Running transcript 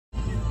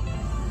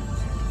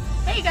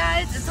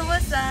Hey guys, it's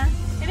Alyssa.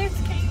 And it's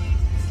Katie.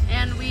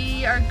 And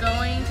we are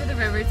going to the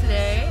river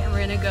today, and we're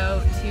gonna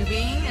go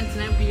tubing, and it's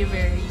gonna be a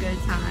very good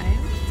time.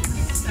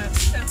 So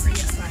pretty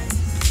outside.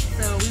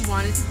 So we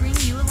wanted to bring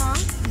you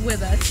along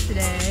with us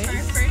today.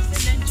 Our first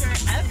adventure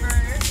ever.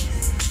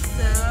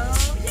 So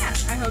yeah,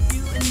 I hope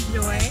you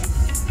enjoy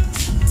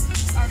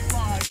our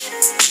vlog.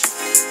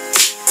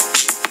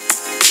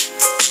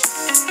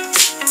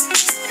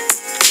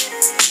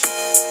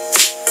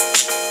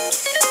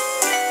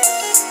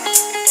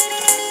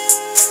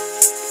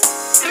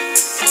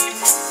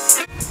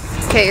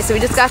 Okay, so we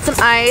just got some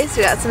ice,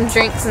 we got some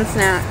drinks and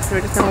snacks, so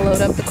we're just gonna load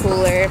up the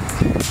cooler,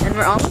 and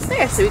we're almost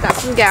there. So we got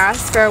some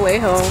gas for our way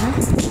home.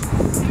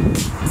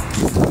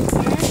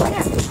 And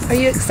yeah, are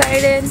you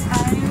excited?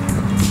 I'm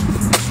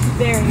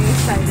very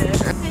excited.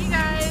 Hey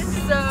guys,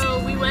 so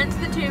we went to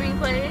the tubing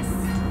place,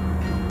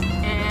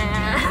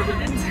 and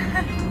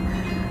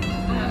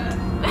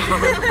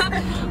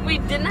we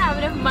didn't have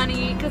enough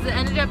money because it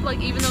ended up like,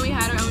 even though we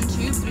had our own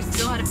tubes, we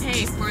still had to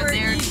pay for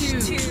their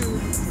tube.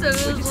 So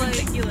it was like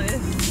ridiculous.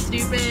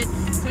 Stupid.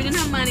 So we didn't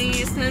have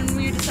money, so then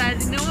we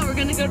decided, you know what, we're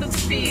gonna go to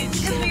the beach.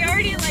 Because we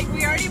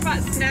already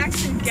bought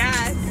snacks and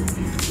gas.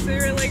 So we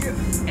were like,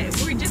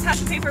 we just have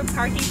to pay for a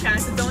parking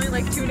pass. It's only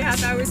like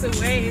 2.5 hours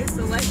away,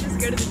 so let's just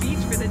go to the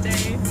beach for the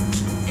day.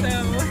 So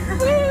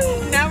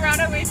now we're on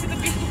our way to the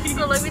beach.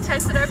 So like we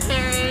texted our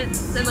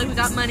parents, and like we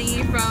got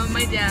money from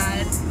my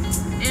dad,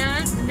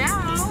 and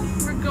now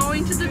we're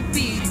going to the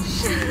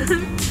beach.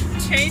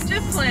 Change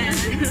of plan.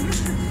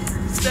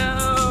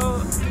 So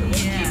we'll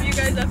keep you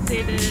guys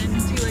updated and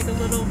do like a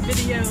little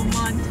video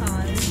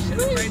montage of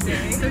our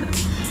day.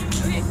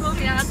 Okay, cool.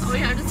 Yeah, that's all we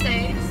have to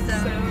say. So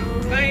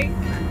bye.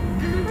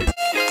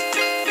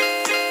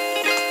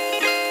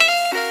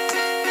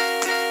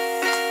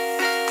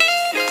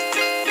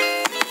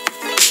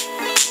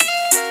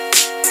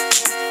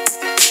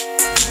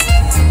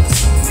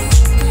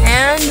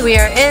 And we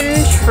are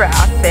in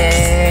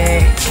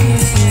traffic.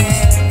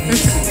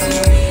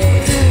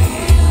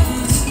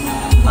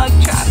 Love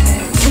traffic.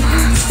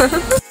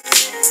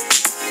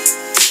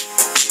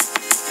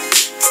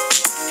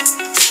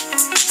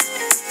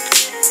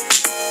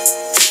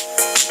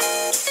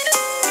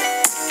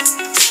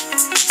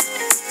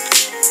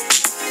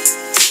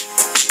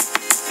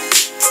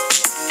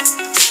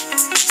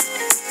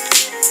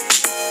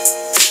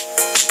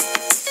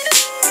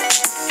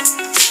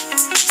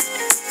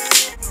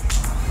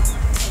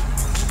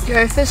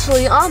 You're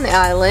officially on the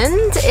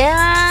island,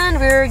 and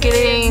we're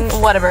getting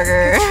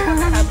Whataburger.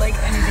 Had, like,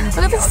 anything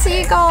to Look at the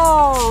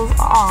seagulls!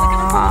 Aww.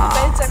 Look at the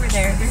boats over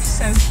there. They're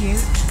so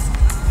cute.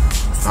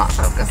 It's not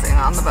focusing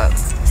on the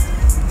boats.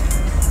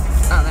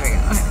 Oh, there we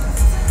go.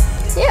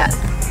 Okay. Yeah,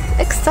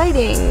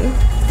 exciting.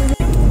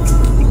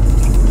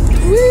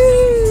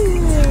 Woo!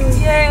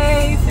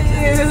 Yay,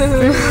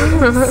 food!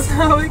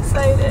 So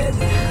excited.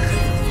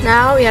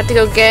 Now we have to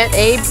go get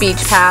a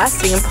beach pass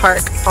so we can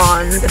park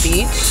on the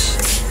beach.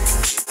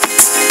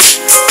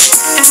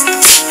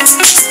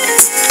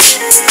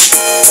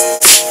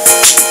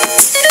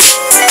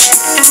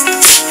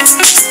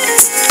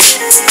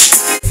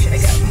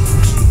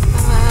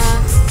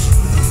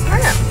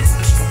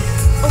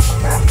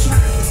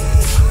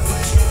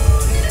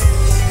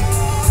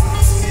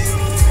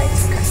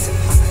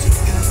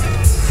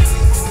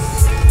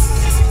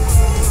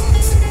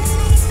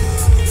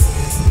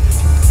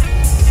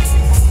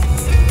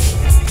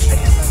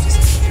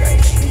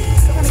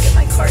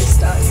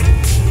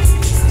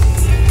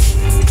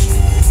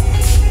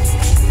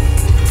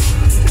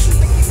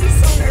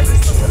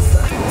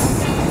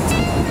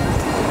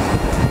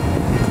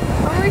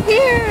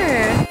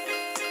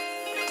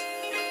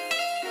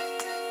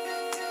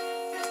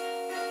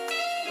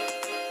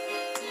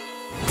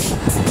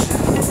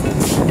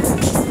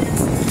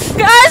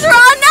 Guys,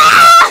 run now!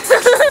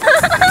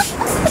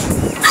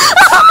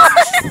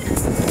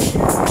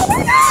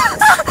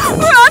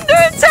 We're under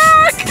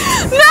attack!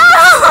 No!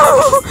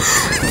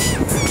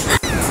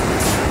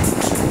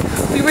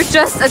 We were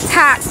just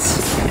attacked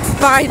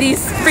by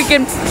these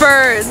freaking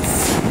birds.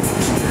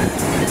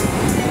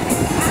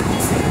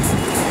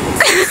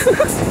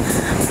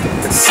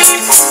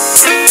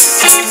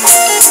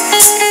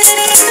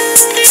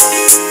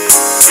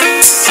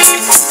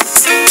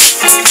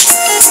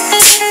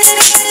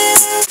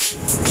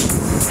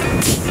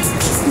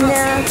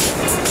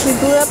 We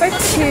blew up our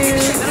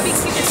tube,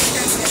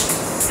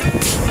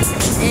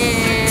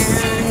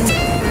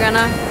 and we're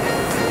gonna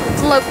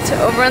float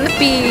over on the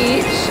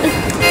beach.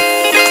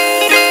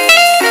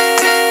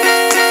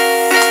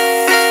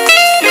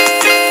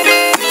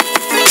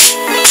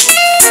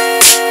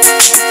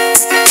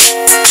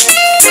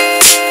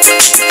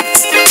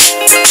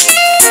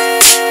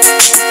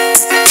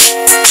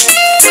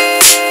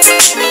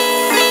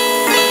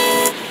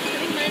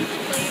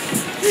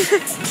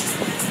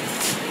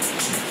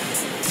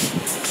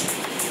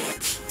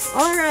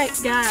 Alright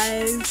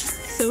guys,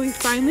 so we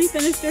finally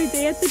finished our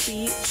day at the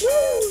beach.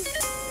 Woo!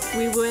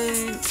 We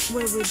went,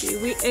 what did we do?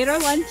 We ate our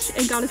lunch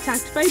and got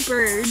attacked by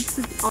birds.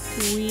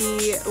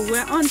 We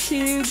went on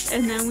tubes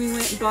and then we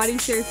went body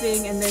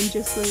surfing and then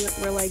just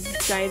we're like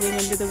diving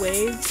into the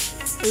waves.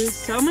 It was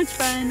so much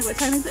fun. What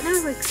time is it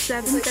now? Like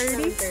 7:30? Like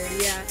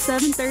 7:30, yeah.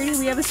 7:30.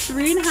 We have a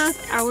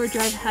 3.5-hour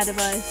drive ahead of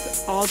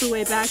us all the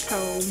way back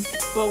home.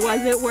 But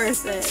was it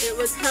worth it? It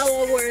was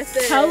hella worth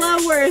it.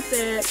 Hella worth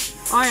it.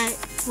 Alright,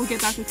 we'll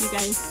get back with you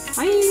guys.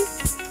 Bye!